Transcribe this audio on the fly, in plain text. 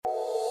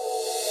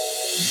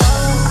Welcome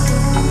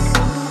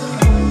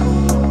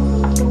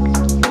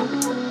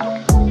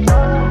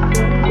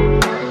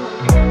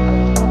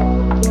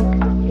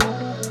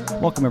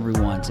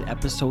everyone to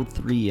episode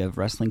 3 of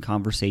Wrestling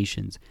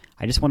Conversations.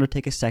 I just want to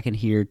take a second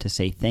here to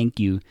say thank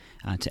you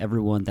to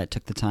everyone that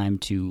took the time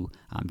to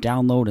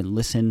download and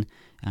listen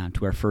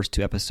to our first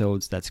 2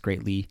 episodes. That's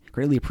greatly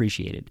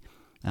appreciated.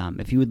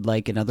 If you would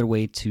like another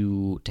way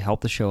to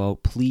help the show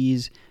out,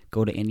 please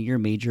go to any of your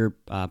major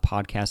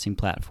podcasting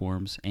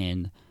platforms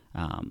and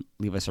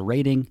leave us a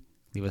rating,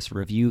 leave us a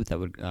review. That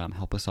would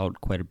help us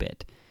out quite a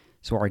bit.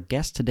 So our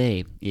guest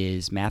today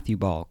is Mathew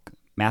Balk.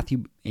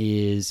 Mathew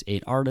is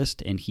an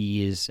artist, and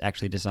he has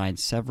actually designed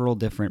several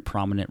different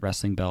prominent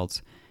wrestling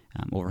belts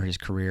over his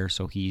career.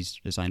 So he's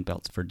designed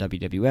belts for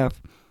WWF,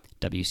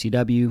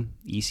 WCW,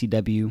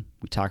 ECW.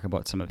 We talk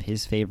about some of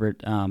his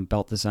favorite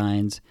belt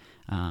designs,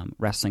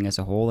 wrestling as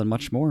a whole, and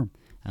much more.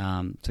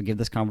 So give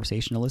this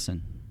conversation a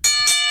listen.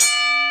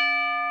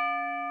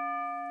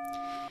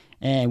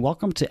 And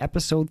welcome to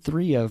episode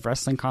 3 of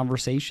Wrestling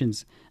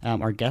Conversations.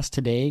 Our guest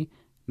today,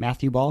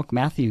 Mathew Balk.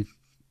 Mathew,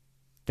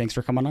 thanks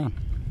for coming on.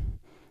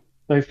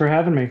 Thanks for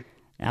having me.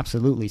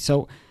 Absolutely.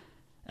 So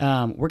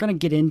we're going to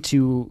get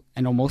into,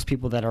 I know most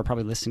people that are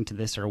probably listening to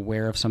this are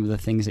aware of some of the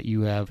things that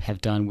you have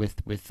done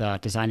with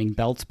designing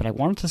belts, but I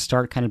wanted to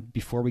start kind of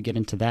before we get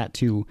into that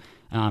too,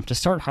 to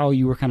start how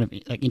you were kind of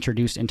like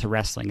introduced into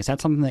wrestling. Is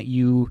that something that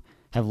you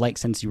have liked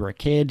since you were a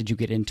kid? Did you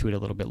get into it a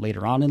little bit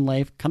later on in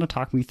life? Kind of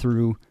talk me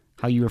through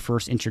how you were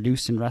first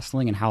introduced in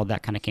wrestling and how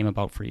that kind of came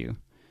about for you.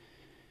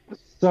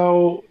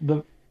 So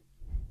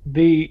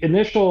the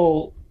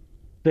initial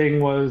thing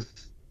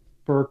was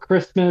for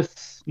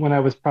Christmas when I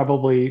was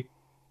probably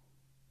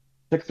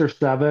 6 or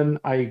 7.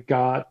 I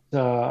got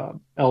the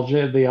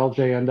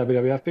LJ and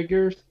WWF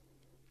figures,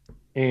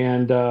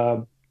 and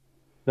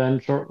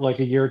then like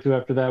a year or two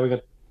after that, we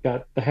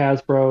got the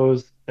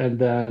Hasbros, and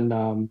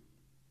then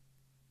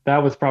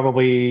that was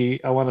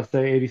probably, I want to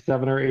say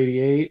 87 or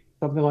 88,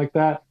 something like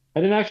that. I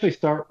didn't actually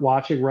start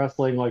watching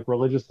wrestling like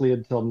religiously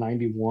until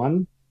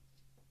 91,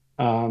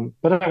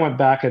 but I went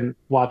back and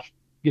watched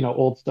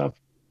old stuff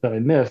that I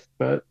missed,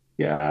 but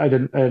yeah, I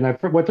didn't, and I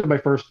went to my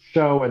first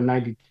show in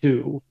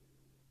 92.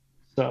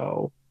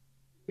 So,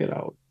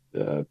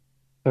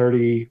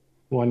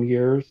 31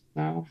 years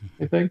now,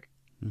 I think.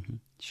 Mm-hmm.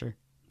 Sure.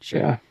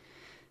 Yeah.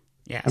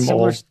 I'm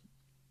Similar, old.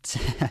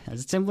 a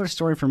similar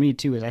story for me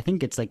too. Is I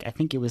think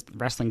it was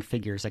wrestling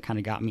figures that kind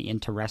of got me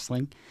into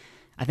wrestling.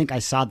 I think I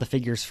saw the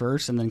figures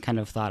first, and then kind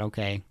of thought,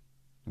 okay,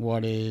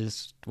 what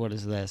is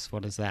this?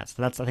 What is that?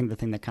 So that's, I think, the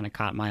thing that kind of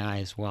caught my eye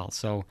as well.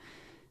 So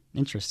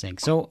interesting.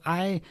 So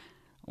I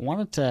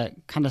wanted to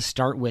kind of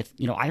start with,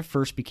 I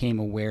first became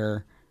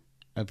aware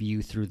of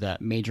you through the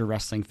Major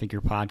Wrestling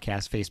Figure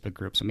Podcast Facebook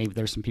group. So maybe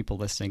there's some people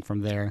listening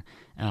from there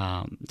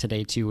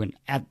today too. And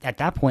at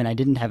that point, I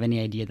didn't have any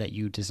idea that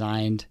you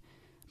designed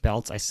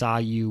belts. I saw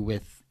you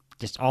with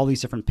just all these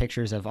different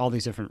pictures of all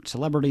these different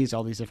celebrities,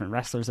 all these different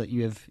wrestlers that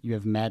you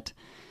have met.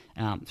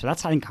 So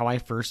that's, I think, how I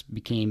first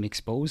became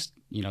exposed,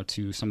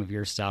 to some of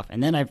your stuff.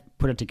 And then I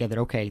put it together.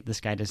 Okay, this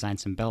guy designed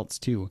some belts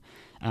too.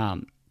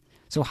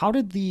 So how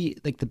did the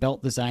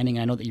belt designing?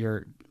 I know that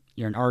you're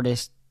an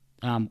artist.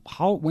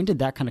 When did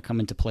that kind of come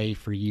into play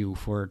for you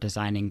for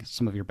designing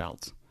some of your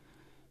belts?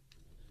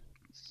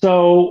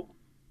 So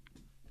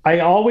I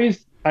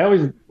always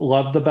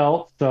loved the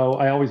belt. So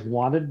I always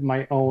wanted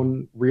my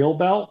own real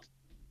belt.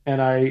 And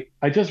I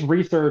just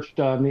researched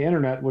on the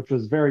internet, which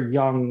was very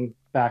young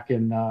back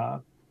in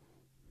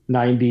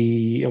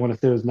 90, I want to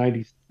say it was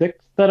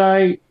 96 that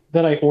I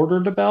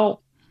ordered a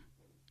belt.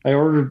 I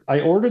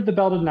ordered the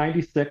belt in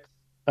 96.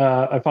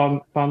 I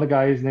found the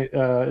guy.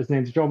 His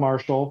name's Joe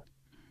Marshall.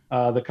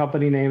 The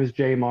company name is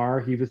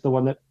J-Mar. He was the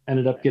one that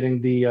ended up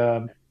getting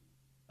the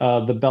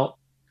belt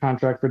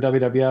contract for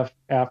WWF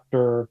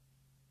after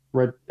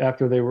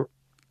they were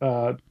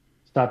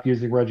stopped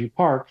using Reggie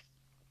Parks,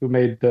 who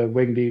made the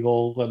Winged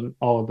Eagle and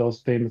all of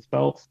those famous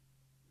belts.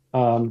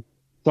 So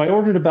I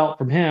ordered a belt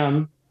from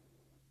him.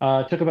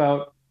 It took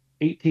about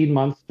 18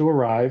 months to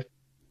arrive.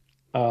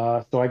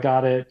 So I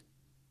got it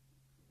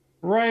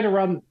right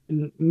around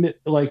May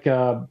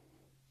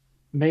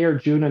or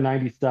June of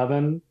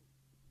 97,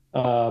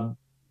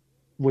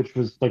 which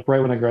was like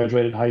right when I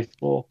graduated high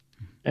school.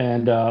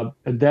 And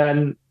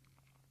then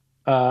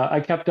I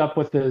kept up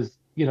with his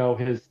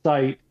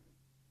site,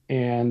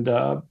 and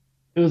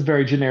it was a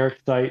very generic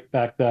site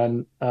back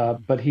then.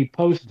 But he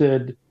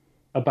posted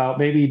about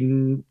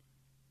maybe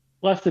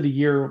less than a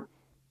year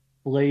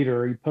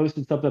later, he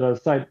posted something on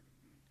his site,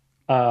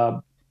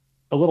 a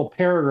little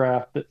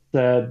paragraph that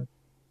said,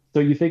 so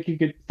you think you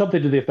could,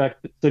 something to the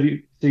effect that, so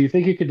you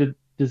think you could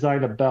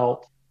design a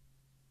belt,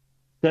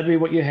 send me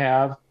what you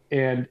have,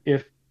 and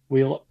if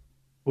we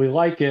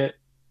like it,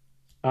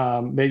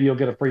 maybe you'll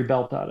get a free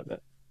belt out of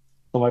it.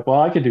 So I'm like,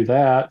 well, I could do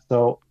that.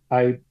 So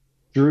I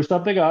drew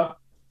something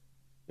up.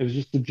 It was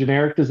just a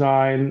generic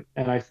design,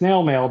 and I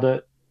snail mailed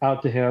it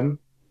out to him.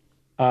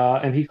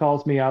 And he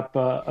calls me up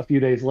a few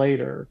days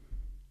later,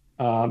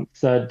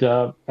 said,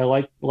 I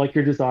like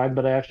your design,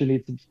 but I actually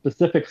need some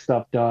specific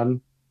stuff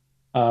done.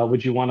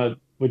 Would you want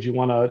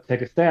to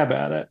take a stab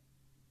at it?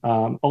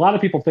 A lot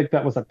of people think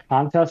that was a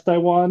contest I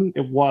won.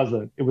 It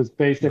wasn't. It was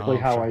basically Oh,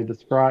 how sure. I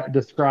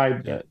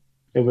described Yep. it.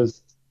 It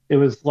was it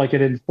was like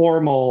an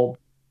informal,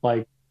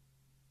 like,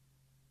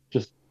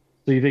 just,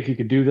 so you think you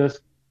could do this?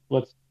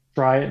 Let's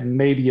try it, and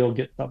maybe you'll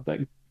get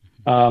something.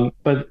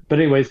 But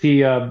anyways,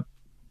 he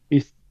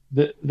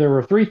there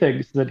were three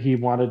things that he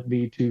wanted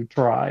me to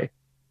try.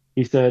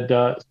 He said,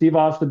 Steve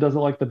Austin doesn't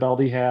like the belt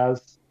he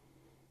has.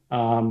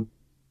 Um,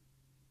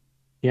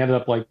 he ended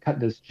up like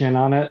cutting his chin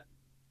on it.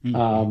 Mm-hmm.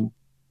 Um,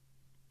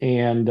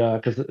 and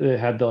because it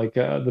had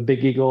the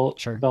Big Eagle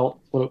Sure. belt,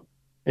 so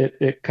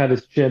it cut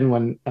his chin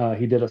when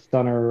he did a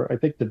stunner, I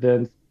think, to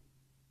Vince,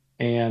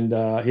 and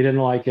he didn't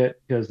like it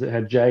because it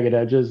had jagged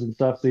edges and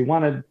stuff. So he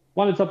wanted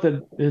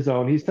something his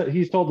own.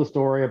 He's told the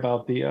story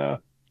about the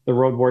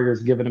Road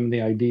Warriors giving him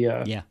the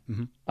idea. Yeah.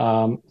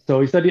 Mm-hmm.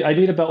 So he said, I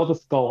need a belt with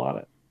a skull on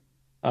it.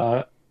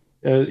 I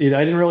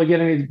didn't really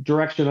get any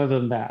direction other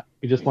than that.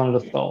 He just wanted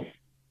a skull.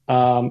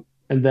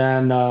 And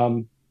then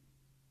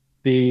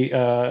he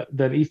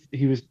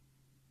was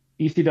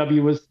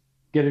ECW was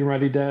getting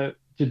ready to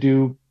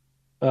do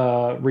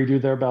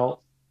redo their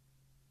belts.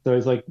 So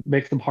he's like,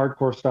 make some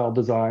hardcore style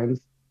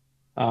designs,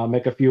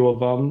 make a few of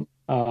them.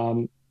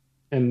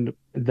 And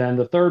then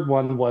the third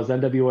one was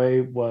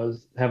NWA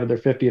was having their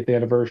 50th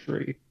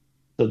anniversary,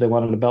 so they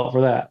wanted a belt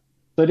for that.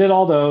 So I did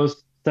all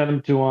those, sent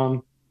them to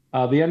them.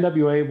 The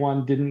NWA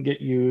one didn't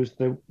get used.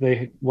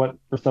 They went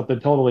for something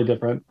totally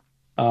different,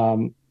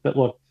 that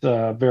looked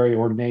very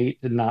ornate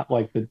and not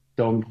like the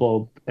Dome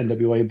Globe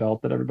NWA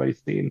belt that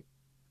everybody's seen.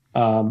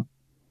 Um,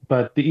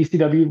 but the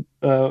ECW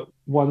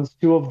ones,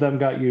 two of them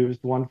got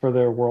used, one for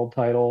their world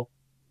title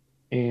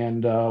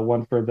and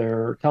one for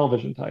their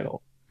television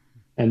title.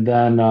 And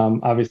then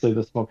obviously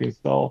the Smoking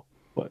Skull,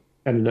 what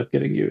ended up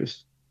getting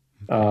used.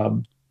 Okay.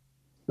 Um,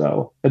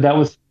 and that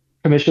was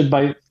commissioned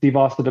by Steve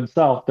Austin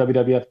himself.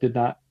 WWF did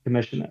not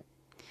commission it.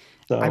 I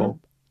So remember,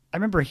 I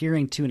remember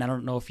hearing too, and I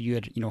don't know if you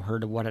had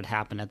heard of what had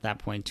happened at that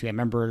point too. I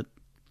remember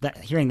that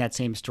hearing that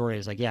same story.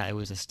 Is like, yeah, it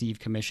was a Steve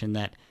commission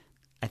that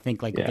I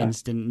think like yeah,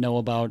 Vince didn't know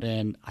about,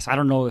 and so I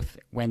don't know if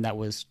when that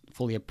was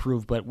fully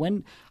approved. But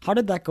how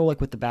did that go? Like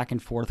with the back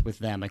and forth with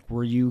them, like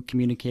were you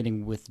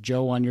communicating with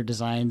Joe on your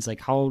designs? Like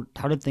how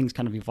did things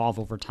kind of evolve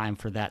over time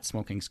for that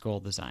Smoking Skull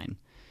design?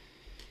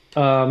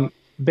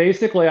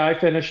 basically I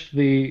finished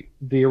the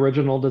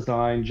original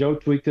design. Joe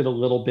tweaked it a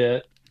little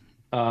bit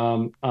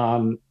um,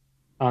 on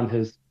on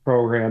his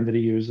program that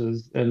he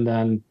uses, and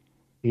then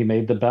he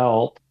made the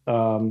belt.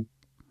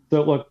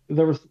 So look,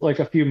 there was like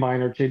a few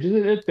minor changes.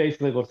 It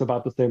basically looks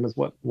about the same as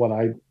what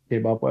I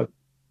came up with.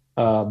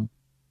 Um,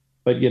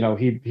 but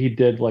he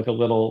did like a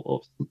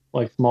little,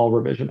 like, small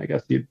revision, I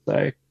guess you'd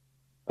say.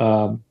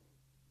 Um,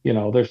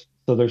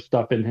 there's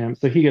stuff in him,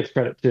 so he gets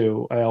credit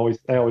too. I always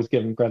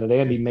give him credit,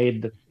 and he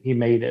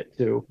made it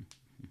too.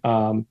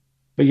 Um,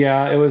 but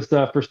yeah, it was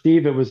for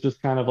Steve. It was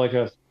just kind of like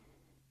a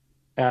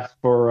ask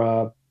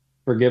for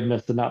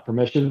forgiveness and not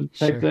permission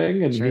type Sure,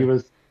 thing, and he sure.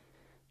 was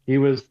he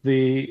was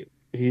the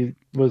he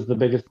was the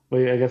biggest.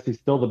 Well, I guess he's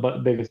still the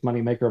biggest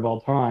money maker of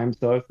all time.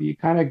 So if you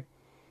kind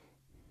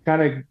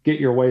of get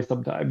your way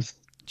sometimes.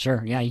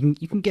 Sure. Yeah,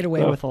 you can get away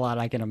So with a lot,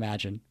 I can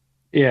imagine.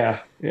 yeah,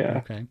 yeah.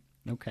 Okay.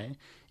 Okay.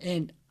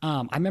 And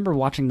I remember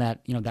watching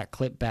that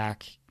clip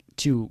back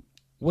too.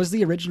 Was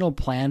the original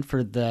plan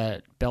for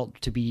the belt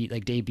to be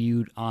like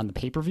debuted on the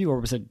pay-per-view, or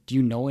was it, do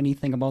you know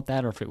anything about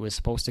that, or if it was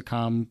supposed to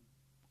come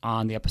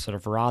on the episode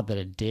of Raw that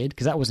it did?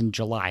 Because that was in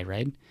July,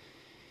 right?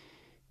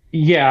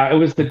 Yeah, it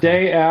was the Okay.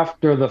 day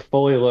after the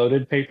Fully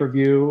Loaded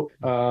pay-per-view,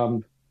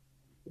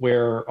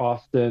 where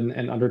Austin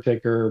and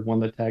Undertaker won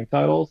the tag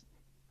titles.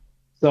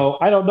 So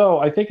I don't know.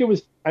 I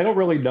don't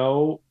really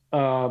know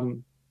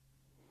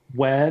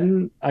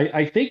when.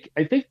 I think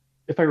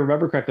if I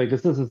remember correctly,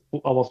 because this is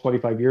almost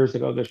 25 years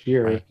ago this Right.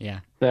 year, Yeah.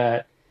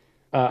 that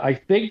I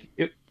think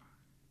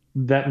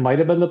that might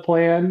have been the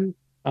plan.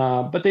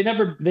 But they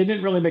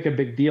didn't really make a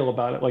big deal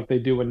about it like they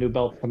do when new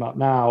belts come out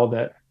now.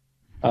 That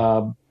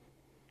um,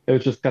 it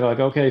was just kind of like,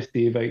 okay,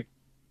 Steve,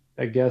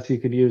 I guess you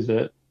could use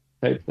it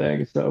type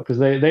thing. So because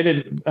they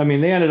didn't, I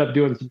mean, they ended up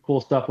doing some cool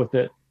stuff with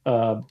it,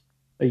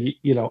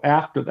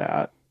 after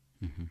that.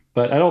 Hmm.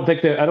 But I don't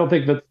think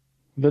that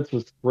Vince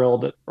was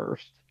thrilled at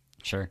first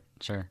Sure.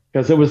 Sure.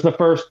 because it was the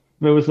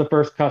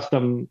first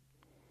custom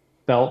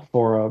belt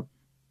for a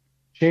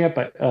champ,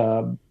 at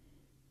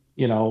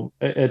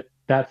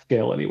that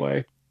scale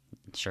anyway.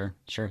 Sure.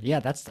 Sure. Yeah.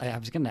 I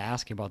was going to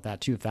ask you about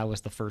that too, if that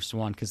was the first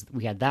one, because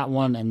we had that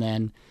one, and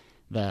then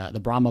the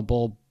Brahma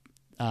Bull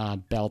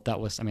belt. That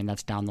was, I mean,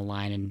 that's down the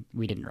line, and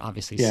we didn't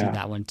obviously see Yeah,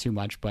 that one too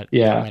much, but that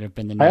yeah. might have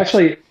been the I next.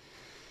 actually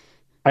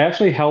I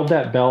actually held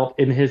that belt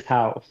in his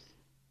house.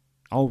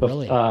 Oh,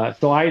 really?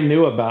 So I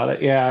knew about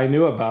it. Yeah, I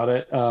knew about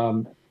it.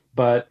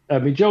 But I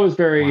mean, Joe is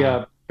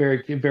Wow. very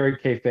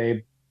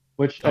kayfabe,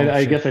 which Oh,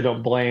 I sure. guess I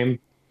don't blame.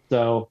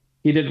 So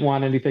he didn't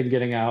want anything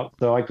getting out,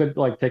 so I couldn't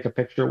like take a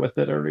picture with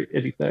it or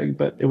anything.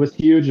 But it was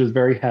huge. It was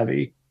very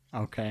heavy.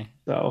 Okay.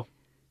 So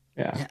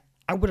yeah, Yeah,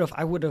 I would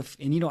have,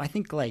 and I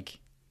think like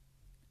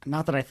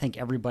not that I think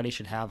everybody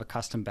should have a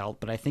custom belt,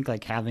 but I think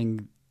like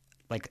having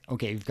like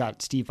okay, you've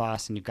got Steve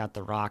Austin, you've got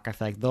The Rock. I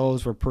feel like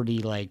those were pretty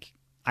like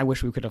I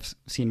wish we could have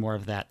seen more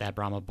of that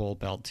Brahma Bull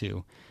belt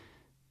too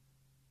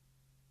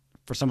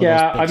for some of those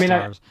Yeah, I big mean,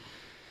 stars.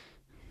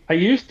 I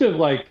used to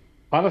like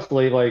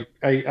honestly like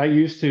I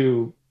used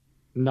to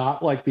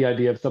not like the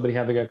idea of somebody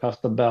having a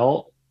custom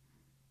belt,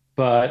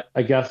 but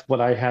I guess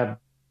when I had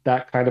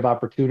that kind of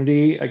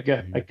opportunity, I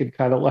guess I Mhm. could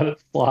kind of let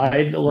it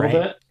slide a little Right,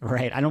 bit.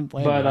 right. I don't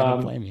blame you. But I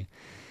don't blame you.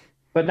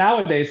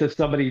 nowadays, if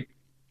somebody,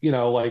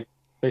 like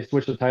they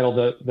switch the title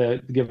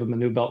to give them a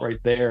new belt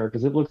right there,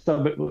 because it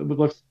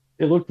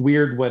looked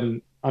weird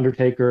when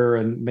Undertaker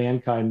and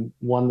Mankind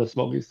won the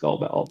Smoking Skull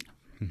belt.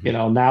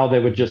 Hmm. Now they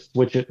would Hmm. just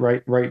switch it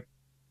right,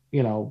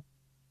 you know,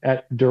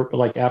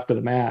 like after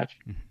the match.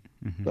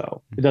 Hmm.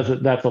 So it Hmm.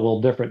 doesn't. That's a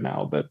little different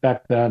now, but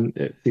back then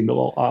it seemed a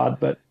little odd.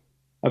 But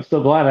I'm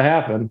still glad it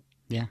happened.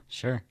 Yeah,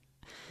 sure.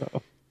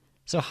 So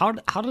So how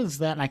does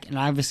that? And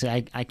obviously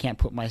I can't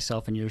put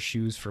myself in your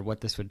shoes for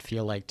what this would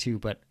feel like too.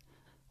 But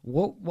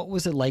what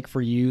was it like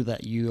for you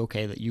that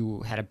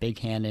you had a big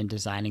hand in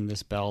designing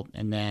this belt,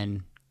 and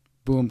then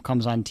boom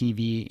comes on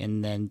TV,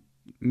 and then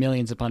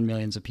millions upon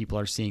millions of people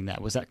are seeing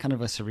that? Was that kind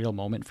of a surreal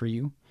moment for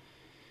you?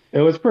 it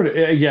was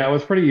yeah, it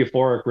was pretty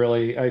euphoric,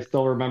 really. I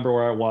still remember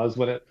where I was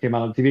when it came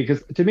out on TV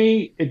because to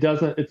me,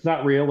 it's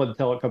not real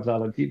until it comes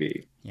out on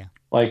TV. Yeah,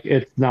 Like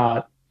it's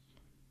not,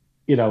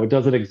 it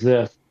doesn't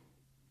exist.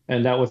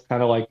 And that was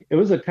kind of like, it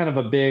was a kind of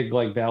a big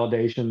like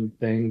validation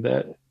thing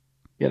that,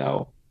 you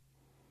know,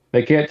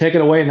 they can't take it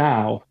away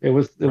now. It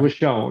was right.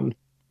 shown.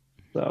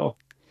 So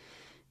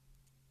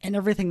And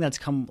everything that's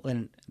come,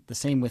 and the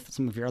same with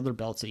some of your other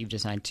belts that you've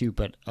designed too.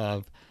 But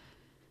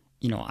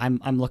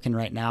I'm looking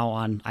right now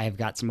on. I have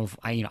got some of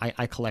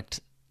I collect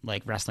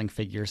like wrestling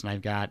figures, and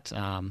I've got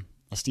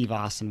a Steve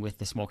Austin with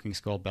the Smoking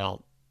Skull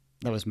belt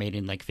that was made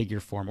in like figure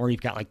form, or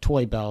you've got like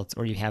toy belts,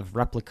 or you have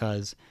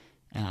replicas.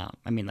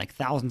 I mean, like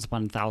thousands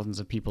upon thousands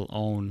of people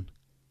own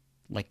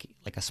like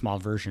a small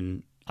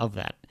version of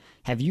that.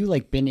 Have you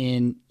like been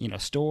in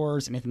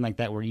stores, anything like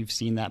that, where you've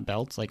seen that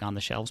belt like on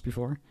the shelves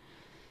before?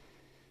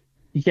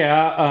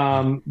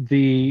 yeah,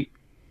 Yeah.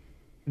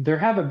 there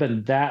haven't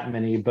been that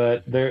many,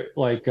 but there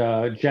like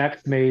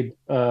Jack's made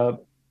a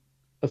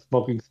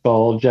Smoking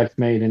Skull. Jack's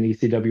made an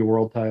ECW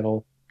World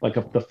Title, like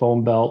the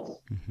foam belts.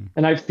 Mm-hmm.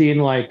 And I've seen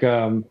like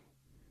the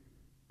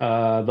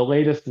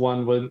latest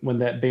one when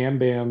that Bam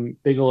Bam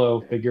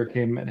Bigelow figure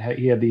came, and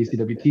he had the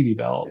ECW TV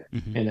belt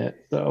Mm-hmm. in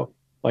it. So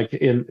like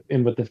in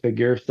with the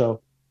figure.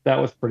 So that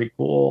was pretty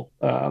cool.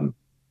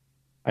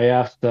 I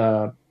asked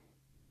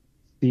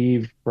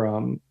Steve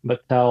from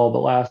Mattel the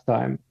last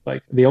time,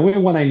 like the only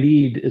one I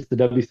need is the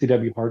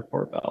WCW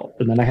Hardcore belt,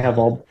 and then I have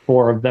all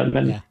four of them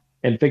Yeah.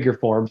 in figure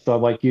form. So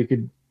like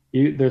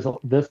there's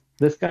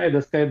this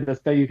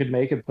guy you could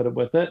make and put it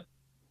with it.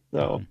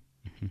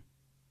 Mm-hmm.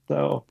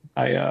 So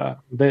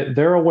Mm-hmm.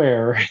 they're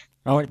aware.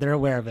 Oh, they're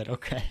aware of it.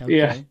 Okay.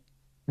 Yeah,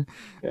 Okay.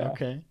 yeah,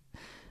 Okay.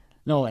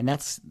 No, and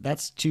that's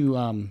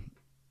to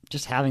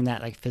just having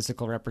that like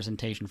physical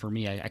representation for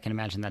me. I can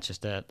imagine that's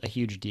just a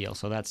huge deal.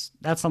 So that's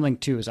something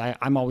too. Is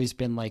I'm always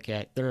been like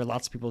there are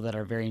lots of people that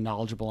are very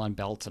knowledgeable on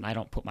belts, and I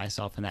don't put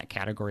myself in that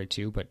category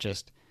too. But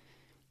just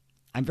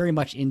I'm very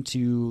much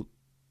into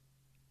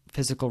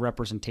physical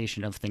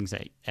representation of things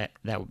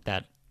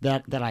that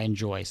I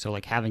enjoy. So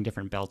like having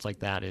different belts like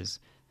that is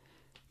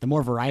the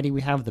more variety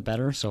we have, the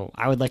better. So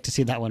I would like to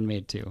see that one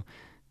made too,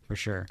 for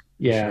sure, for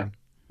yeah, sure.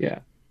 yeah.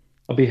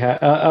 I'll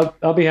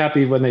be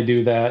happy when they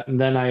do that. And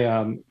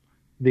then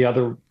the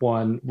other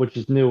one, which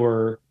is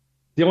newer,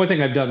 the only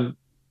thing I've done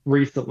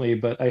recently,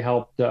 but I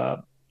helped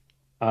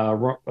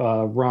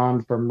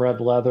Ron from Red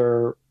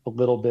Leather a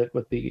little bit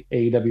with the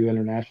AEW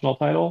International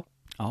title.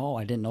 Oh,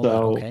 I didn't know that.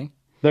 So Okay.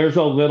 there's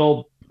a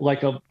little,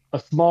 like a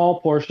small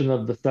portion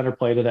of the center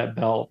plate of that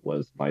belt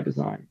was my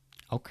design.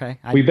 Okay.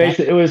 I that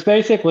It was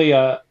basically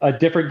a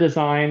different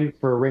design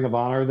for Ring of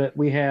Honor that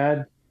we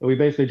had. We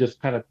basically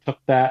just kind of took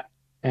that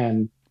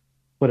and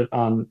put it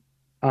on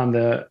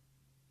the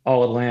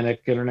All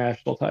Atlantic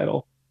International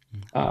title.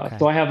 So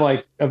okay. I have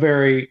like a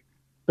very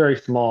very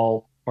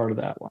small part of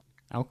that one.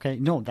 Okay.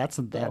 No,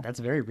 So that's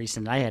very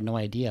recent. I had no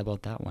idea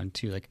about that one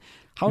too. Like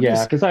how yeah,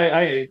 does because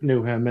I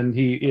knew him and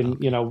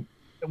okay.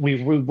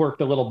 we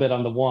worked a little bit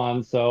on the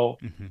one. So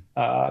Hmm.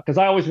 because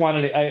I always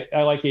wanted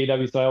I like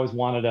AEW, so I always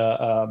wanted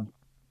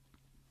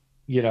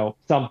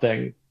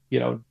something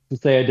to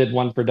say I did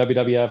one for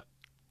WWF,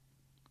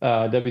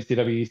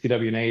 WCW,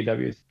 ECW, and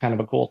AEW is kind of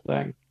a cool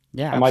thing.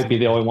 Yeah, I might be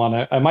the absolutely. only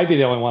one. I might be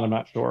the only one. I'm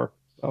not sure.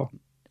 So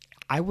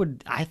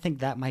I think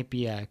that might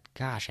be a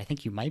gosh, I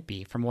think you might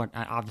be. From what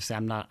obviously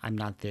I'm not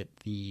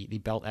the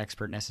belt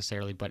expert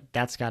necessarily, but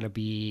that's got to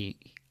be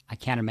I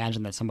can't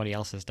imagine that somebody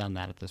else has done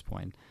that at this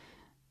point.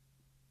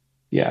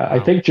 yeah, I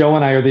Wow. think Joe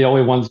and I are the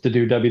only ones to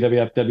do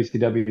WWF,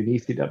 WCW, and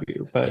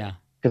ECW, but Yeah.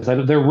 because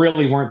there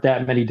really weren't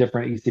that many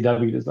different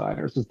ECW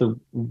designers is the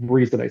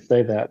reason I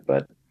say that.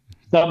 But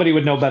somebody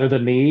would know better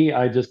than me.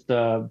 I just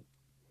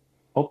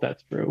hope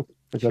that's true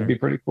because that'd Sure. be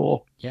pretty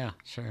cool. Yeah,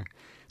 sure.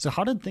 So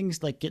how did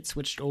things like get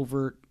switched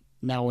over?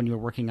 now when you were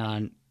working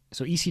on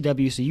so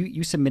ECW, so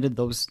you submitted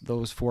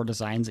those four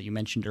designs that you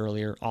mentioned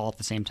earlier all at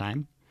the same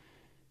time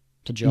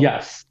to Joe?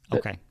 Yes,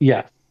 Okay.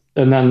 yes.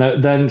 And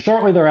then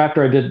shortly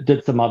thereafter, I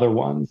did some other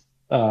ones.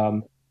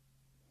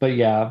 But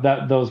yeah,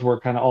 that those were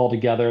kind of all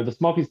together. The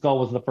Smoky Skull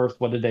was the first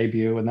one to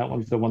debut, and that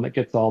one's the one that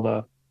gets all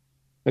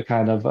the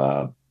kind of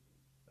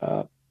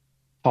uh,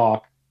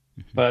 talk.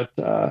 Hmm. But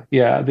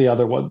yeah, the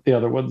other ones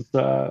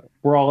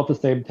were all at the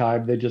same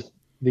time. The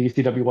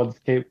ECW ones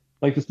came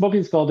like the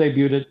Smoking Skull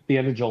debuted at the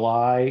end of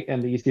July,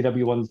 and the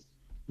ECW ones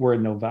were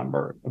in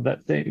November of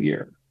that same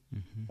year. Hmm.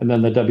 And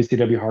then the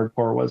WCW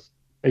Hardcore was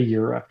a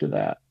year after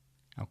that.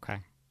 Okay.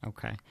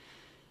 Okay.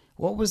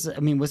 What was I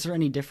mean? Was there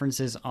any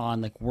differences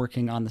on like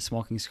working on the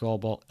Smoking Skull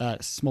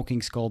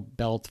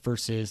belt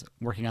versus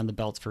working on the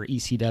belts for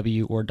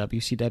ECW or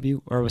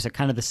WCW, or was it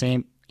kind of the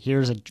same?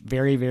 Here's a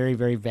very, very,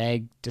 very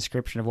vague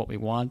description of what we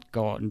want.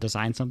 Go out and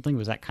design something.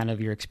 Was that kind of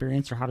your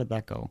experience, or how did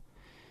that go?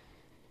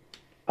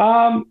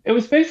 It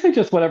was basically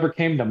just whatever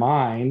came to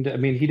mind. I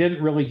mean, he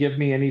didn't really give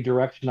me any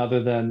direction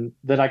other than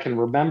that I can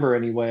remember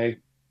anyway,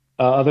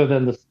 other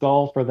than the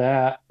skull for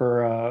that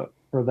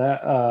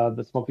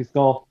the Smoky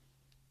Skull,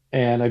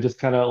 and I just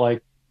kind of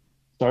like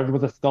started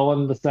with a skull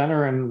in the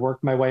center and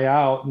worked my way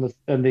out.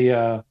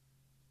 The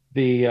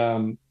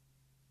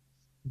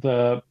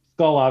the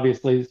skull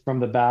obviously is from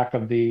the back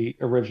of the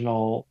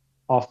original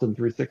Austin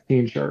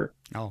 316 shirt.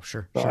 Oh,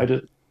 sure, So I sure.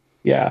 just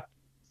yeah.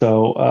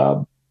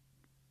 So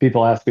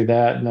people ask me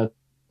that, and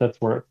that's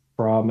where it's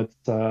from.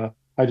 It's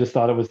I just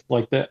thought it was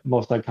like the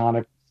most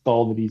iconic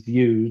skull that he's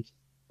used.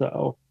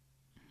 So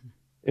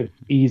it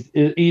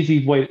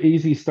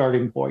easy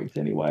starting point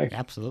anyway.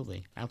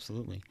 Absolutely,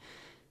 absolutely.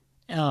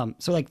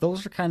 So like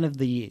those are kind of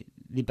the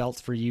belts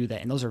for you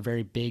that, and those are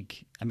very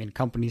big. I mean,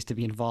 companies to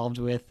be involved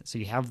with. So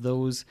you have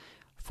those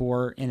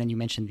for, and then you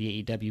mentioned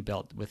the AEW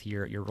belt with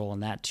your role in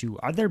that too.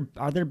 Are there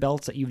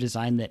belts that you've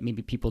designed that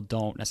maybe people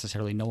don't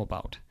necessarily know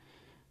about,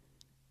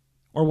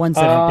 or ones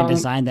that have been Um,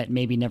 designed that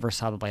maybe never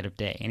saw the light of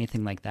day?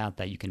 Anything like that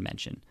that you can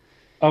mention?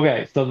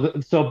 okay,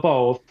 so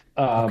both.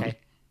 Okay.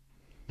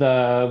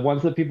 The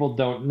ones that people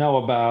don't know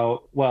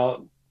about,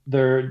 well,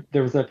 there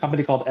was a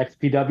company called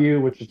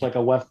XPW, which is Yep. like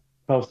a West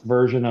Coast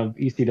version of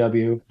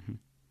ECW.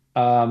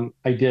 Mhm.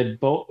 I did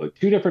both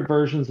two different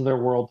versions of their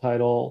world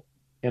title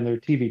and their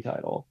TV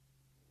title.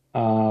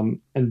 And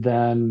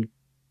then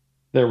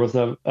there was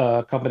a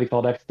company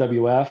called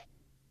XWF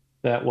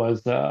that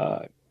was,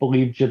 I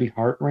believe Jimmy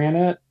Hart ran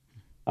it.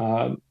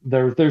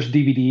 There's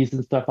DVDs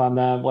and stuff on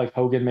them. Like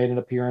Hogan made an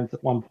appearance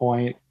at one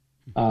point.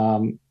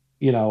 Um,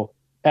 you know,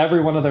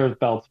 every one of their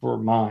belts were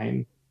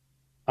mine.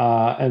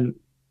 And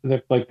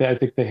I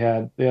think they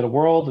had a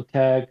world, a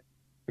tag,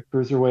 a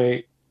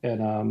cruiserweight,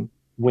 and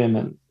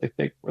women. I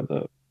think were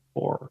the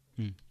four.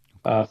 Hmm.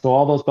 Okay. So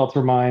all those belts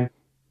were mine.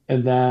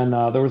 And then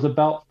there was a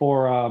belt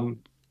for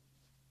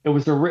it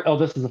was oh,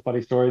 this is a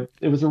funny story.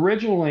 It was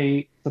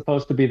originally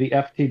supposed to be the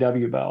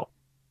FTW belt,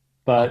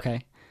 but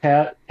Okay.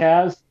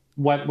 Taz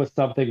went with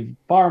something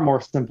far more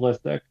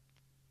simplistic,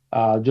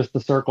 just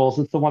the circles.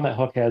 It's the one that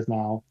Hook has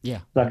now, Yeah.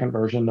 Mhm. second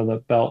version of the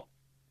belt.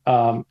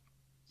 Um,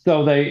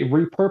 so they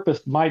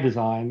repurposed my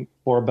design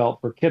for a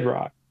belt for Kid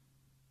Rock.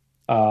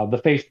 The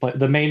face plate,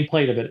 the main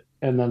plate of it,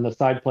 and then the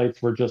side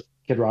plates were just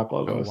Kid Rock Oh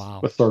logos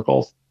wow. with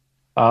circles.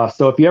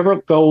 So if you ever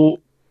go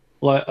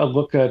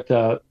look at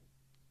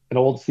an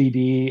old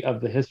CD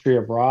of the history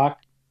of rock,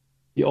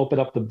 you open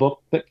up the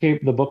booklet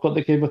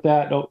that came with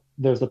that. Oh,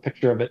 there's a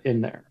picture of it in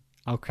there.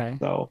 Okay.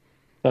 So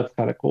that's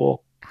kind of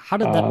cool. How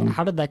did that Um,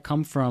 how did that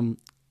come from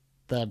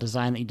the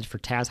design that you did for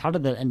Taz? How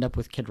did that end up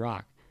with Kid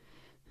Rock?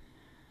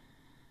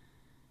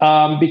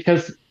 um,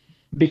 because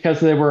because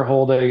they were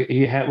holding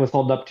was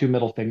holding up two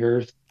middle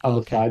fingers on Oh,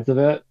 the okay. sides of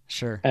it,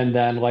 Sure. and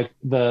then like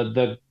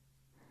the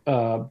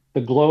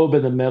globe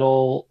in the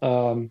middle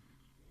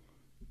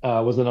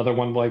was another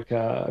one. Like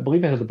I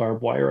believe it has a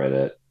barbed wire in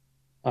it.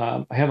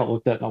 I haven't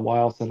looked at it in a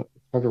while, so it's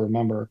hard to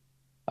remember.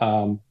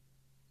 Um,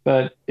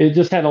 but it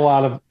just had a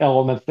lot of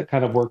elements that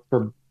kind of worked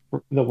for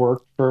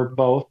both.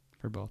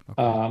 For both.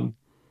 Okay. Um,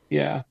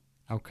 yeah.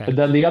 Okay. And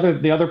then the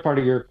other part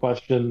of your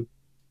question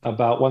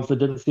about ones that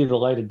didn't see the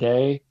light of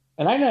day,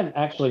 and I didn't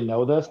actually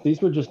know this.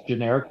 These were just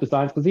generic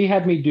designs because he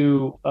had me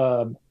do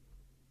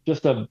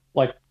just a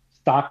like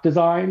stock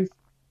designs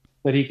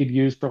that he could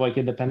use for like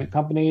independent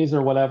companies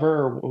or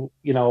whatever, or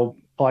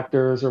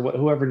collectors or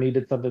whoever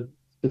needed something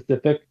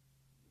specific.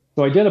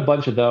 So I did a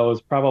bunch of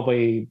those,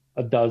 probably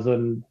a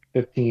dozen,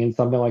 15,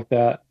 something like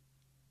that.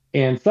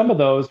 And some of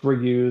those were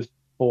used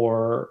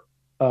for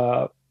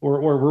or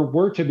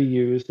were to be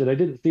used, and I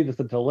didn't see this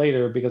until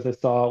later because I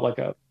saw like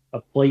a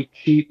plate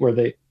sheet where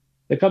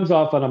it comes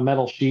off on a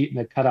metal sheet and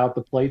they cut out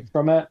the plates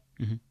from it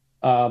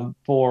Hmm.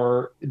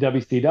 for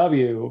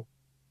WCW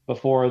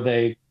before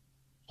they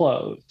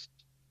closed.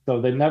 So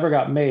they never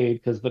got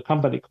made because the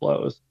company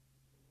closed.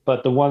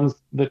 But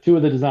the two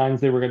of the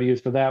designs they were going to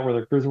use for that were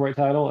their cruiserweight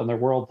title and their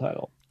world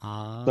title.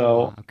 Ah,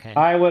 So okay.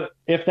 I would,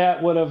 if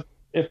that would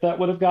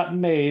have gotten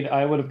made,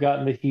 I would have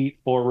gotten the heat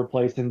for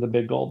replacing the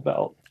big gold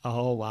belt.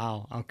 Oh,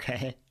 wow.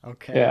 Okay.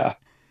 Okay. Yeah.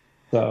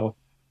 So,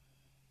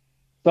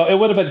 So it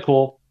would have been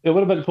cool. It would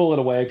have been cool in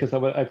a way because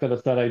I could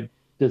have said I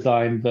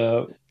designed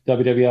the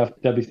WWF,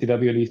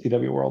 WCW, and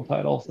ECW world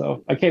title.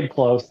 So I came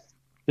close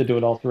to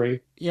doing all three.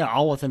 Yeah,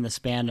 all within the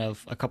span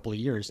of a couple of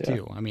years Yeah,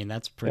 too. I mean,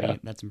 yeah,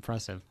 that's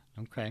impressive.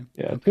 Okay.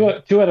 yeah.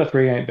 Okay. Two out of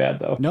three ain't bad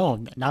though.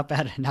 No, not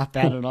bad. Not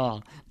bad at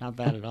all. Not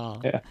bad at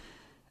all. Yeah.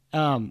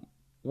 Um,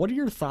 what are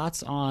your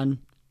thoughts on?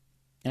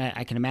 And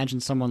I can imagine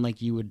someone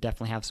like you would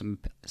definitely have some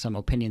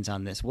opinions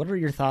on this. What are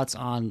your thoughts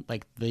on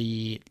like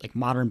the like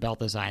modern belt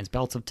designs,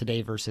 belts of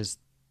today versus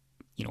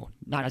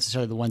not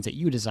necessarily the ones that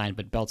you designed,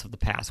 but belts of the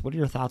past? What are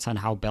your thoughts on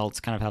how belts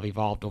kind of have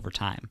evolved over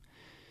time?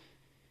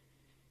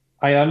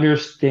 I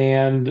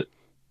understand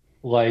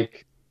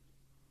like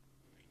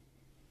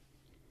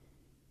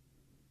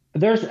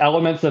there's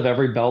elements of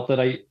every belt that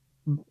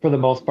for the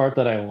most part,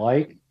 that I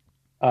like.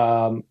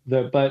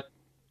 But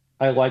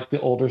I like the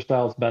older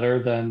styles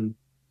better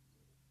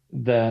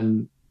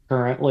than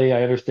currently.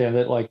 I understand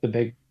that like the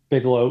big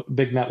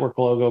network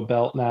logo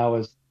belt now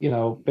is,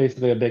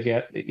 basically a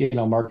big,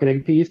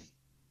 marketing piece.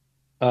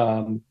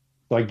 So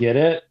I get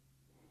it,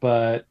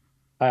 but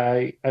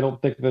I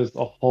don't think there's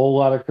a whole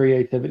lot of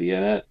creativity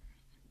in it.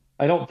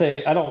 I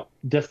don't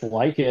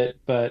dislike it,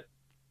 but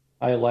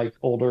I like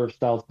older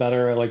styles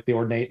better. I like the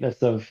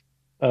ornateness of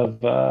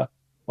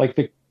like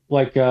the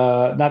like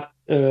not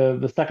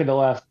the second to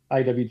last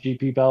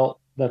IWGP belt.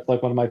 That's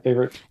like one of my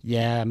favorite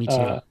Yeah, me too.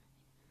 uh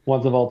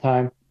ones of all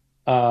time.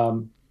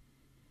 Um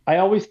I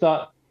always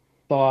thought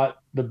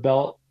the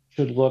belt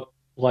should look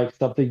like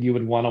something you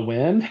would want to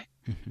win.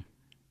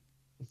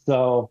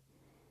 So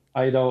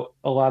I don't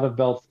a lot of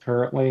belts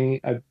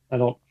currently I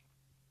don't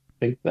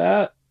think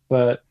that,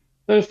 but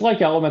there's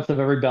like elements of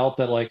every belt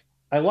that like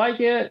I like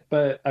it,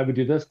 but I would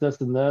do this,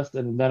 this, and this,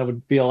 and then it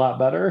would be a lot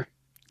better.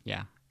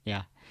 Yeah,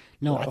 yeah.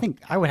 No, I So think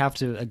I would have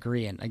to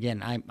agree. And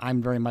again,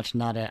 I'm very much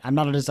I'm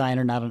not a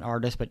designer, not an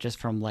artist, but just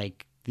from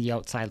like the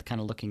outside, kind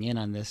of looking in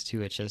on this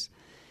too. It's just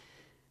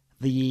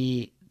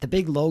the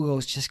big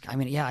logos. Just I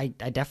mean, yeah, I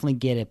definitely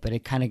get it, but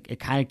it kind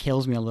of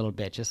kills me a little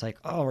bit. Just like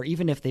or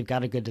even if they've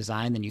got a good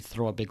design, then you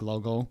throw a big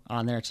logo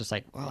on there. It's just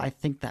like, well, I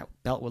think that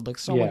belt would look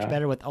so much yeah,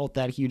 better without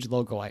that huge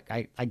logo.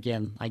 I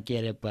again, I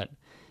get it, but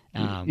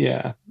um,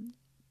 yeah,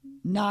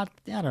 not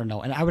I don't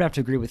know. And I would have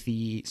to agree with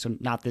the so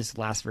not this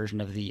last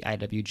version of the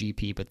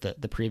IWGP, but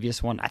the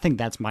previous one. I think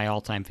that's my all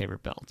time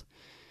favorite belt.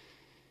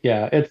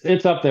 yeah.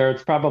 It's up there.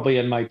 It's probably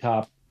in my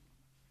top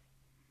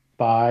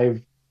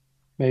five,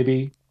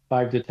 maybe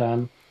 5 to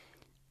 10.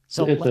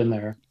 So It's in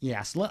there.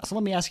 yeah, so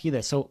let me ask you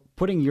this. So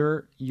putting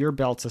your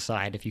belts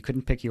aside, if you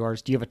couldn't pick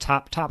yours, do you have a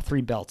top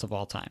three belts of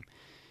all time?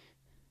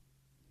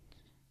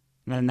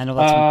 And I know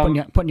that's Um,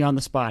 putting you on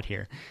the spot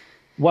here.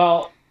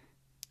 well,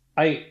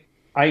 I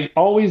I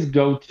always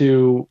go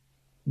to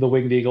the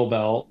Winged Eagle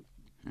belt.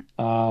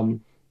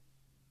 Um,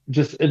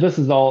 just this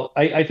is all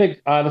I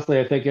think honestly,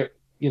 I think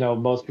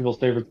most people's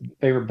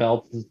favorite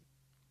belts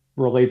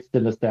relates to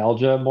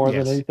nostalgia more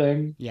than Yes.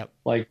 anything, Yep.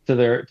 like to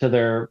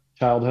their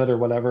childhood or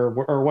whatever,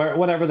 or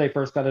whenever they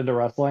first got into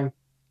wrestling,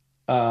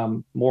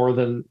 more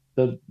than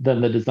the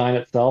design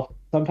itself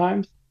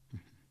sometimes.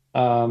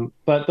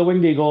 But the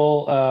Winged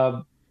Eagle,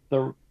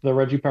 the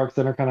Reggie Parks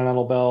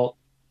Intercontinental belt,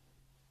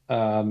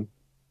 um,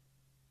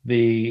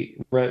 the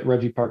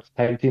Reggie Parks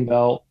Tag Team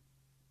belt,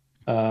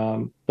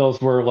 those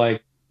were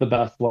like the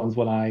best ones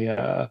when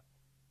I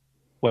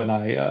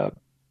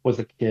was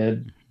a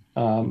kid.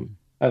 Um,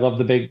 I love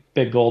the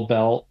big gold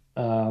belt.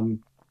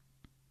 Even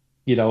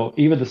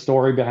the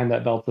story behind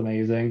that belt's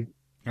amazing.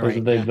 All right.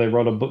 Yeah. They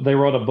wrote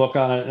a book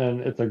on it,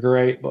 and it's a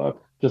great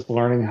book. Just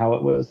learning how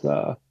it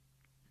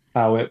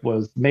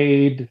was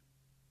made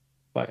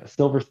by a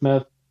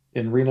silversmith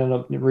in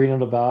Reno,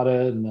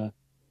 Nevada, and the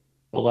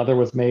leather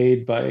was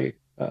made by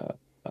uh,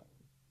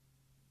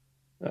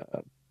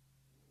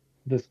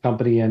 this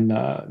company in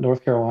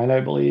North Carolina,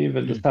 I believe,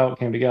 and just how it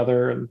came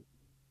together, and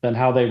then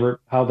how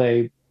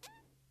they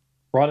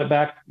brought it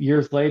back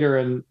years later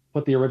and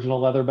put the original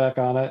leather back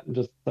on it. And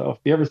just so if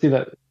you ever see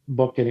that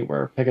book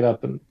anywhere, pick it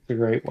up, and it's a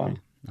great Okay. one.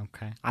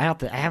 Okay. I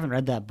haven't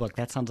read that book.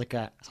 That sounds like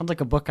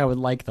a book I would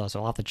like though, so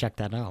I'll have to check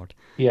that out.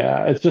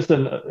 Yeah, it's just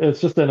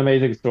an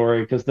amazing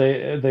story because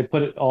they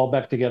put it all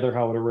back together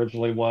how it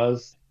originally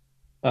was.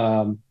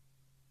 Um,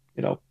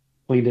 you know,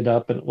 cleaned it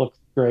up and it looks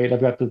great.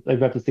 I've got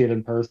to see it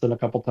in person a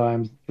couple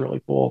times. It's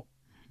really cool.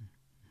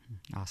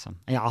 Awesome.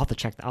 Yeah, I'll have to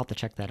check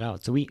that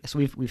out.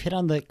 We've hit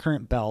on the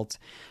current belt.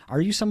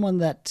 Are you someone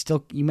that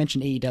still you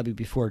mentioned AEW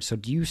before, so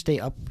do you stay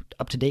up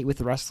to date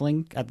with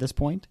wrestling at this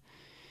point?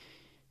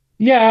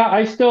 Yeah,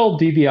 I still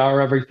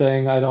DVR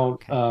everything.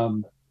 Okay.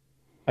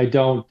 I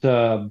don't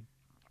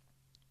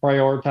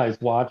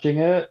prioritize watching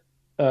it.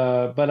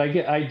 But I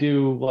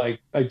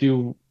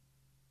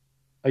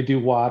do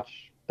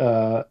watch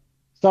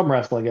some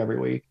wrestling every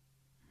week,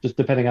 just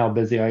depending how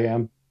busy I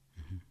am.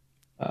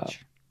 Uh,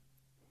 Sure.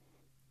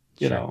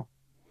 you Sure. know,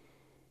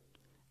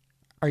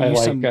 Are you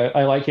some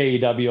I like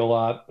AEW a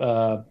lot.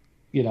 And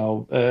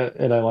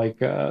I like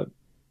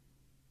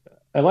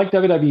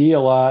WWE a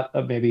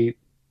lot. Maybe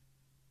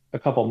a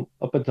couple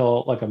up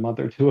until like a month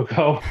or two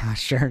ago.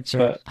 Sure, sure.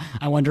 But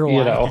I wonder you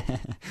why. know,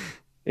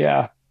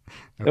 yeah,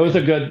 Okay. it was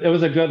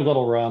a good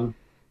little run.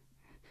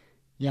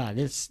 Yeah,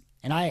 this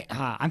and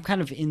I'm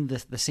kind of in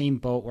the same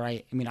boat where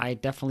I mean I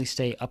definitely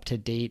stay up to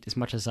date as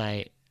much as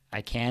I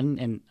can,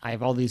 and I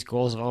have all these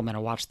goals of, oh man, I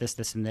watch this,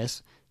 this, and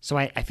this. So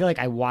I feel like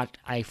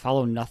I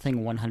follow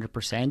nothing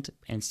 100%.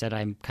 Instead,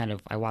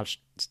 I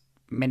watch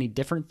many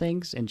different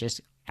things and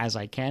just as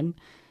I can.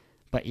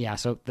 But yeah,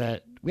 so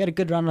the we had a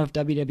good run of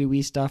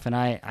WWE stuff, and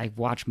I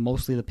watched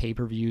mostly the pay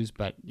per views.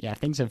 But yeah,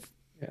 things have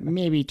Yeah.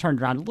 maybe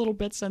turned around a little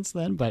bit since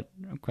then. But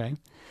okay.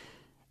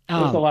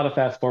 There's a Um, lot of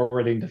fast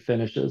forwarding to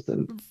finishes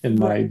in right,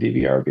 my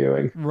DVR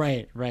viewing.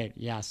 right.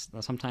 Yes,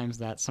 sometimes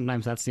that's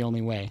the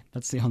only way.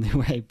 That's the only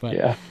way. But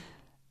Yeah,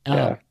 um,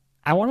 yeah.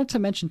 I wanted to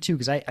mention too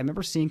because I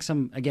remember seeing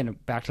some again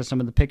back to some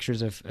of the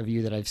pictures of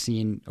you that I've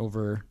seen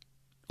over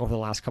the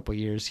last couple of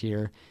years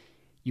here.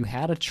 You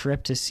had a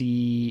trip to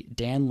see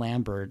Dan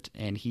Lambert,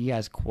 and he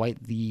has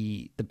quite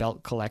the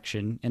belt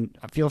collection. And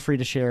feel free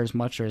to share as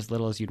much or as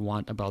little as you'd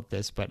want about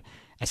this. But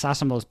I saw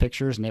some of those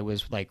pictures, and it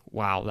was like,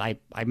 wow. I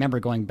remember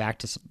going back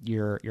to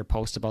your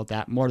post about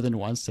that more than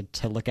once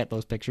to look at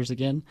those pictures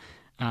again.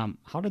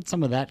 How did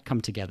some of that come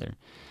together?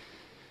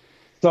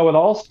 So it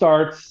all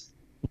starts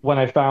when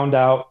I found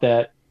out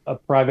that a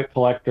private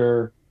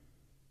collector,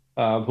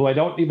 who I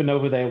don't even know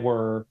who they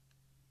were,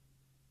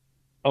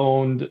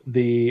 owned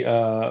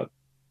the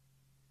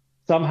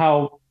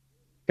somehow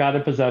got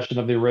in possession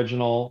of the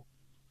original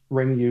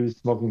ring used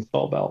smoking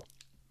skull belt.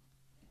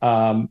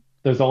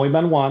 There's only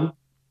been one,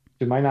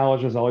 to my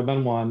knowledge. There's only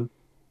been one,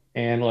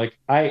 and like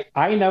I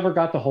never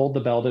got to hold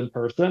the belt in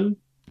person.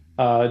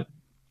 Uh,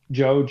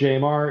 Joe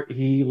Jamar,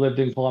 he lived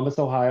in Columbus,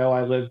 Ohio.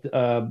 I lived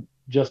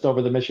just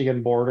over the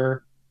Michigan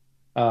border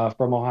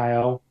from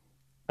Ohio,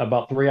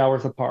 about 3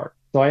 hours apart.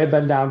 So I had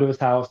been down to his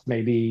house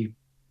maybe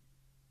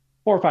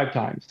 4 or 5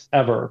 times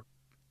ever.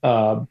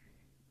 Uh,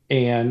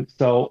 and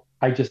so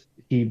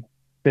he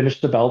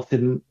finished the belts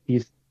and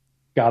he's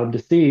got them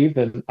deceived,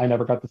 and I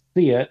never got to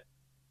see it.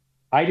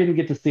 I didn't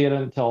get to see it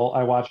until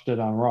I watched it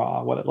on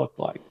Raw, what it looked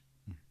like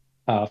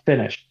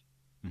finished.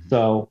 Mm-hmm.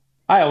 So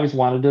I always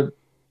wanted to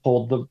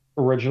hold the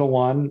original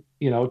one,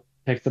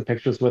 take some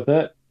pictures with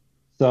it.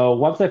 So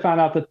once I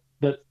found out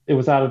that it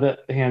was out of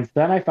the hands,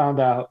 then I found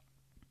out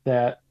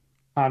that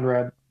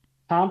Conrad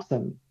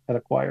Thompson had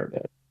acquired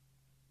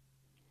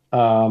it.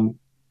 Um,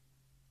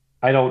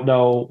 I don't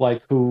know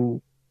like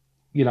who,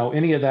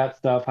 any of that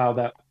stuff, how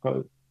that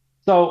goes.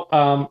 So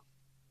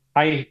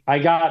I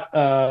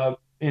got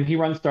and he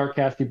runs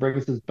Starcast. He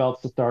brings his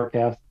belts to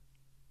Starcast.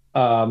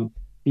 Um,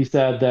 he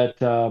said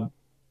that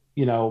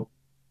you know,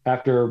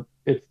 after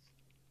it's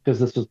because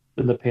this was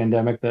in the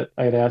pandemic that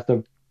I had asked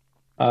him.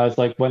 It's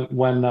like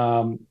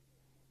when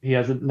he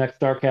has a next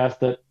Starcast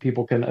that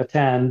people can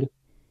attend,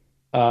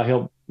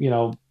 he'll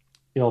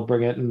he'll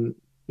bring it and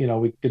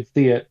we could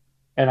see it.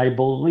 And I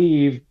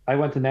believe I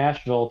went to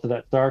Nashville to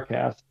that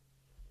Starcast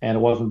and it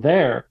wasn't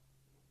there.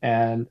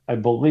 And I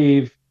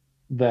believe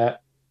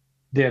that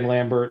Dan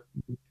Lambert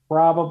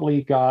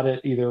probably got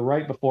it either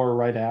right before or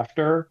right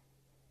after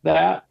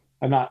that.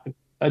 I'm not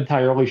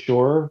entirely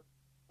sure.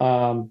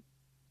 Um,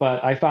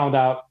 but I found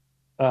out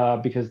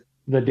because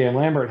the Dan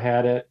Lambert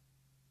had it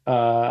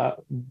uh,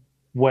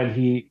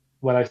 when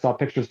I saw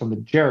pictures from the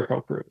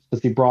Jericho cruise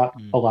because he brought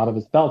Mm. a lot of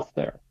his belts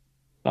there.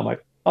 I'm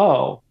like,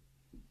 oh,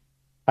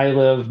 I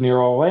live near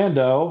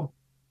Orlando.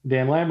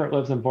 Dan Lambert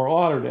lives in Fort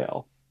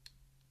Lauderdale.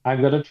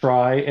 I'm going to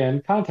try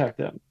and contact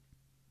him.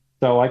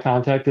 So I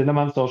contacted him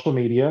on social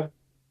media.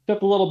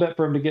 Took a little bit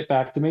for him to get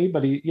back to me,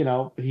 but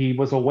he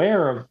was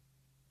aware of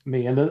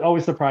me, and it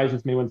always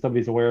surprises me when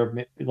somebody's aware of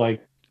me,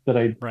 like that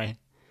I Right.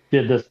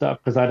 did this stuff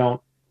because I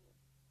don't,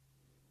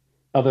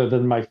 other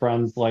than my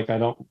friends, like I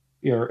don't,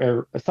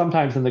 or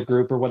sometimes in the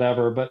group or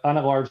whatever, but on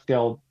a large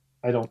scale,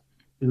 I don't.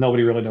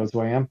 Nobody really knows who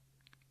I am,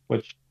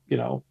 which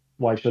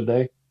why should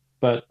they?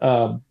 But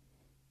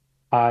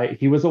I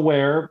he was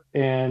aware,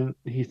 and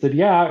he said,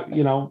 yeah,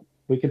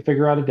 we can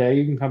figure out a day.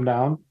 You can come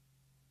down.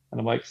 And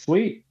I'm like,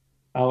 sweet.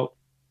 I'll,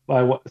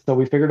 so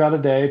we figured out a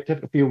day. It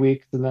took a few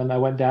weeks, and then I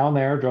went down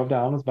there, drove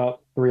down. It was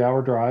about 3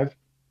 hour drive,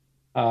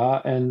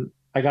 and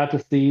I got to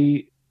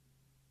see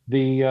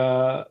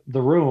the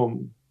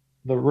room,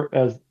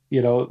 as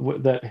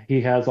that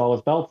he has all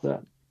his belts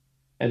in.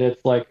 And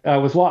it's like I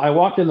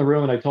walked in the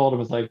room and I told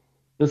him it's like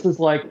this is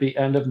like the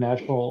end of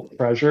National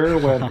Treasure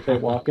when they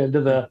walk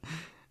into the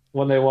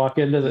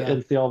Yeah.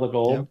 and see all the Yep.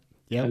 gold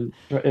Yep.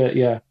 and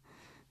yeah.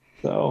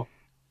 So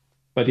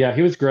but yeah,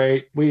 he was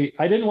great.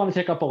 I didn't want to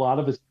take up a lot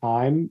of his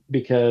time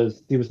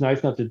because he was nice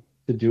enough to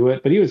do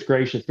it, but he was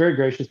gracious, very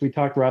gracious. We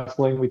talked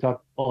wrestling, we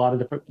talked a lot of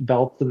different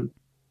belts and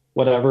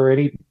whatever.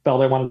 Any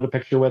belt I wanted a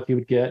picture with, he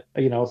would get,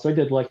 So I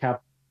did like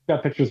got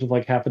pictures with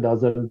like half a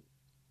dozen.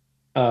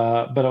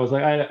 But I was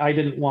like, I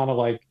didn't want to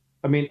like,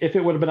 I mean, if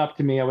it would have been up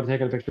to me, I would have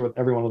taken a picture with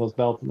every one of those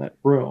belts in that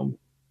room.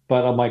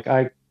 But I'm like,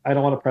 I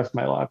don't want to press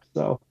my luck.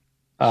 So,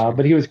 Sure.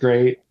 but he was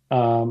great.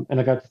 And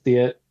I got to see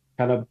it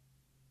kind of,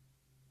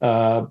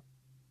 uh,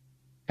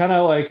 kind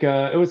of like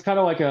it was kind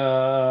of like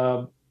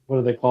a what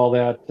do they call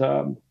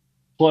that?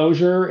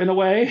 Closure in a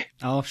way.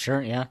 Oh,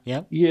 sure. Yeah.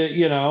 Yep.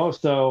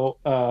 So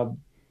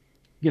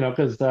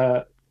because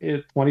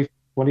it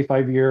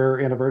 25-year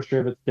anniversary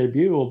of its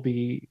debut will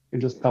be in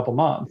just a couple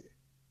months.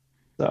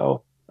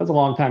 So that's a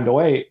long time to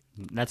wait.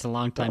 That's a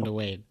long time to So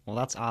wait. Well,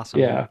 that's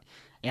awesome. And yeah,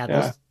 yeah,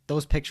 yeah,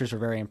 those pictures were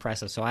very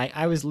impressive. So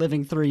I was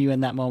living through you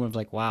in that moment of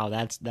like, wow,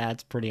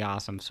 that's pretty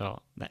awesome.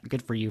 So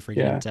good for you for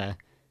yeah,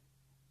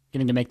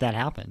 getting to make that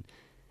happen.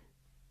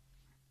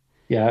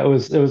 yeah. It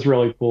was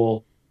really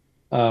cool.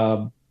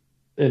 Um,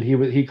 and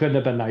he couldn't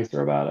have been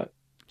nicer about it.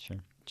 Sure,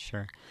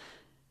 sure.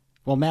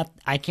 Well, Matt,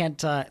 I can't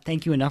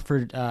thank you enough for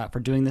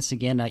doing this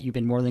again. You've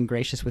been more than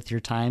gracious with your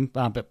time.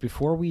 But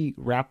before we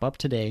wrap up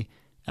today,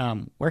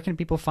 where can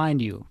people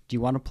find you? Do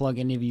you want to plug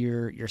any of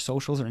your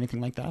socials or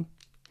anything like that?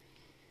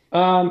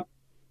 Um,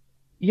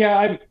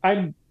 yeah,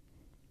 I'm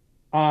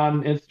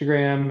on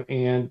Instagram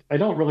and I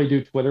don't really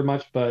do Twitter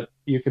much, but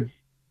you could.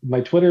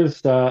 My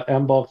Twitter's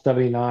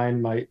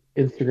mbalk79. My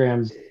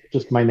Instagram's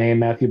just my name,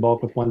 Mathew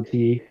Balk with one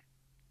T.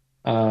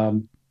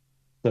 Um,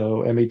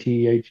 so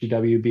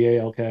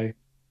Mathewbalk,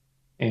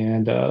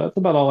 and that's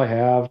about all I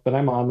have. But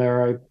I'm on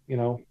there.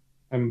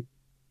 I'm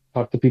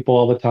talk to people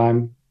all the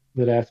time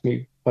that ask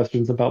me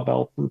questions about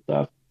belts and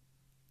stuff.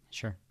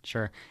 Sure,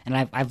 sure.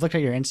 And I've looked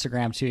at your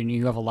Instagram too, and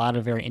you have a lot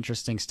of very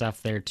interesting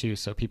stuff there too.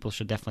 So people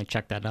should definitely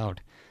check that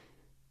out.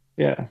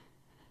 Yeah.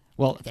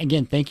 Well,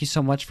 again, thank you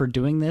so much for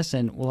doing this,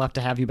 and we'll have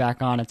to have you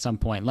back on at some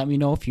point. Let me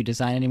know if you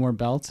design any more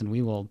belts, and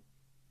we will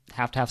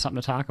have to have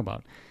something to talk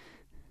about.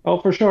 Oh,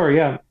 for sure.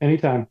 Yeah.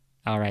 Anytime.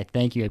 All right,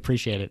 thank you. I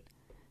appreciate it.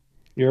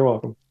 You're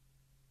welcome.